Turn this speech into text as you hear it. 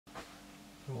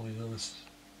all these others,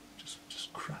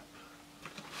 just crap.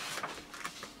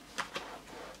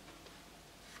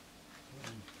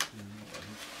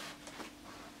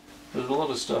 There's a lot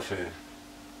of stuff here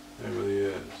over the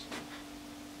years.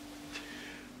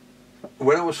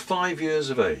 When I was 5 years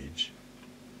of age,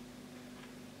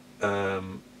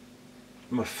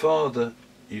 my father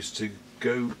used to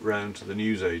go round to the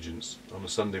newsagents on a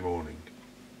Sunday morning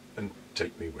and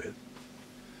take me with,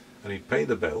 and he'd pay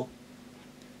the bill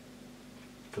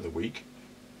for the week,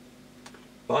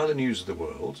 buy the News of the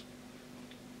World,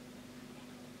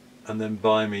 and then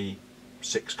buy me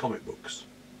 6 comic books.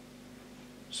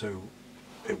 So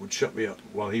it would shut me up.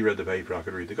 While he read the paper, I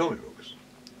could read the comic books.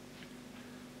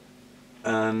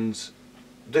 And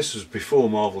this was before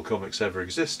Marvel Comics ever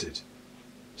existed.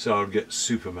 So I would get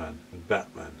Superman and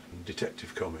Batman and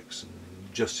Detective Comics and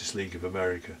Justice League of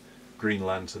America, Green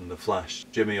Lantern, The Flash,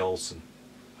 Jimmy Olsen,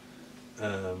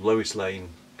 Lois Lane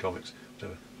comics,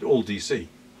 whatever. All DC.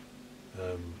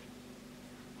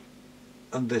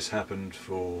 And this happened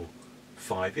for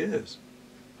 5 years.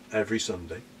 Every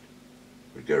Sunday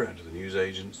we'd go around to the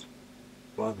newsagents,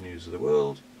 buy the News of the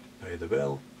World, pay the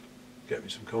bill, get me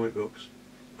some comic books,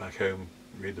 back home,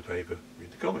 read the paper,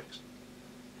 read the comics.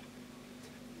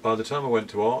 By the time I went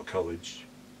to art college,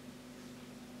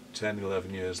 10,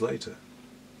 11 years later,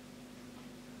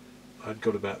 I'd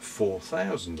got about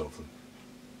 4,000 of them.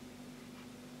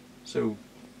 So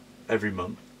every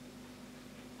month,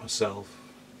 myself,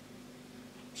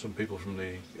 some people from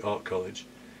the art college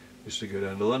used to go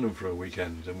down to London for a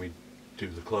weekend, and we'd do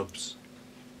the clubs.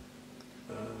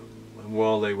 And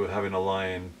while they were having a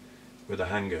lie-in with a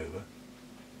hangover,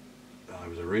 I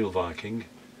was a real Viking.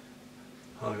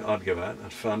 I'd go out and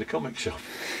I'd find a comic shop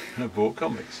and I bought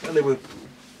comics, and they were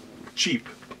cheap.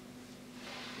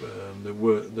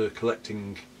 The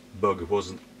collecting bug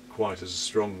wasn't quite as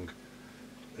strong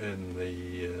in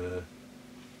the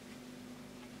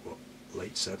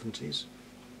late 70s,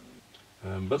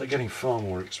 but they're getting far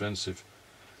more expensive.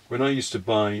 When I used to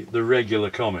buy the regular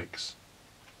comics,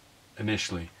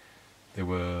 initially they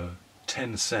were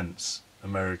 10 cents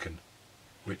American,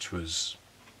 which was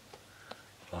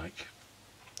like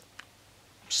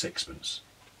sixpence,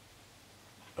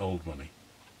 old money.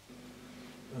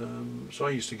 So I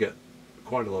used to get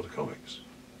quite a lot of comics,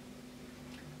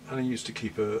 and I used to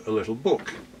keep a little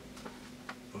book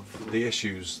of the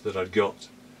issues that I'd got,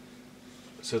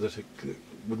 so that I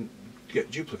wouldn't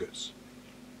get duplicates.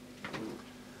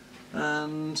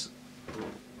 And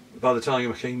by the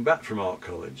time I came back from art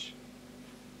college,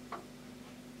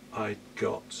 I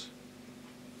got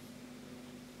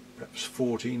perhaps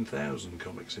 14,000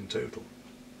 comics in total.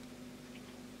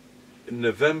 In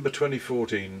November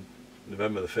 2014,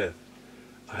 November the 5th,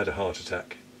 I had a heart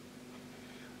attack,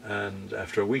 and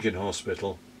after a week in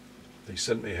hospital they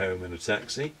sent me home in a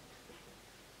taxi,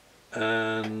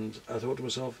 and I thought to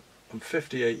myself, I'm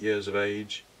 58 years of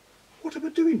age, what am I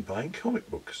doing buying comic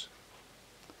books?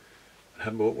 I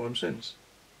haven't bought one since.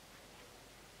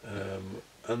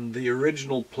 And the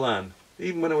original plan,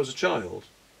 even when I was a child,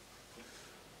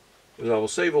 was I will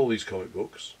save all these comic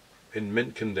books in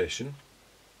mint condition.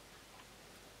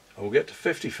 I will get to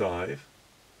 55,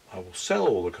 I will sell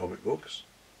all the comic books,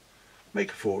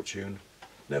 make a fortune,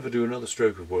 never do another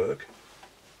stroke of work,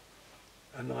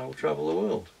 and I will travel the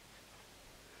world.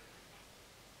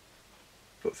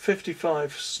 But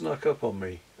 55 snuck up on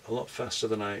me a lot faster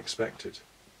than I expected.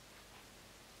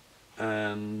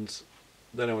 And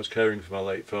then I was caring for my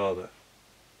late father,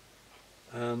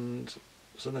 and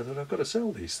so I thought, I've got to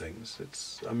sell these things.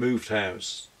 I moved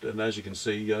house, and as you can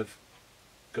see, I've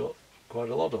got quite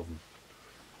a lot of them.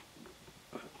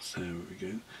 So there we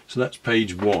go. So that's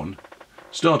page 1.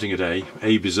 Starting at A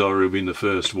Bizarro being the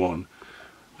first one.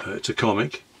 It's a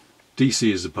comic. DC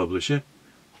is the publisher.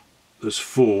 There's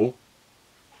 4,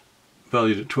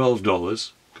 valued at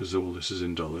 $12, because all this is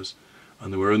in dollars,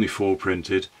 and there were only 4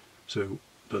 printed. So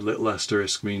the little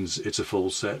asterisk means it's a full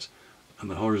set, and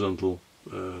the horizontal,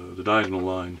 the diagonal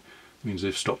line means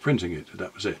they've stopped printing it.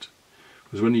 That was it.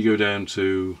 Because when you go down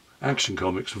to Action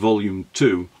Comics Volume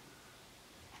 2,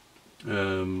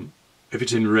 if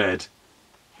it's in red,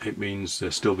 it means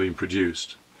they're still being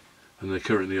produced, and they're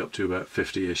currently up to about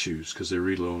 50 issues because they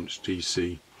relaunched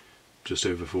DC just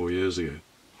over 4 years ago.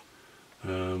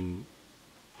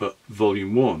 But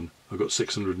Volume 1, I've got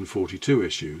 642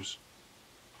 issues,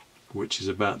 which is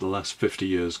about the last 50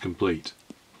 years complete,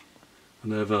 and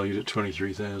they're valued at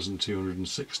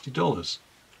 $23,260.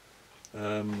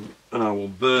 And I will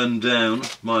burn down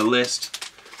my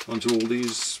list onto all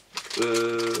these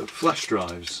flash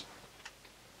drives.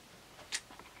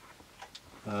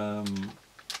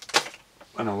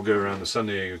 and I'll go around the San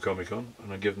Diego Comic Con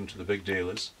and I give them to the big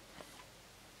dealers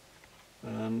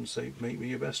and say, make me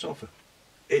your best offer.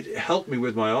 It helped me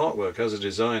with my artwork as a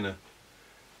designer.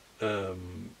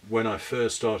 When I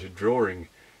first started drawing,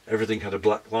 everything had a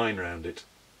black line around it,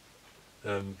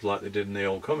 like they did in the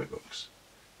old comic books.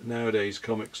 Nowadays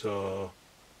comics are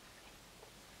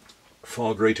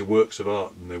far greater works of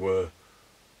art than they were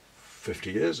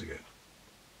 50 years ago.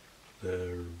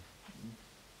 They're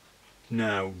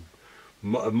now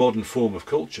a modern form of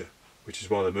culture, which is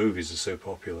why the movies are so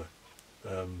popular.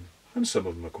 And some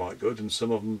of them are quite good and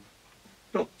some of them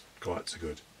not quite so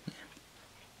good.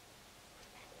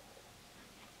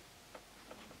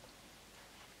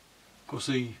 Of course,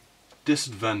 the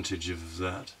disadvantage of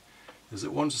that is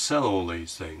that once I sell all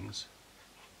these things,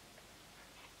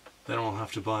 then I'll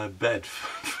have to buy a bed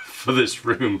for this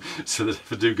room, so that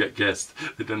if I do get guests,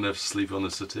 they don't have to sleep on the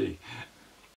settee.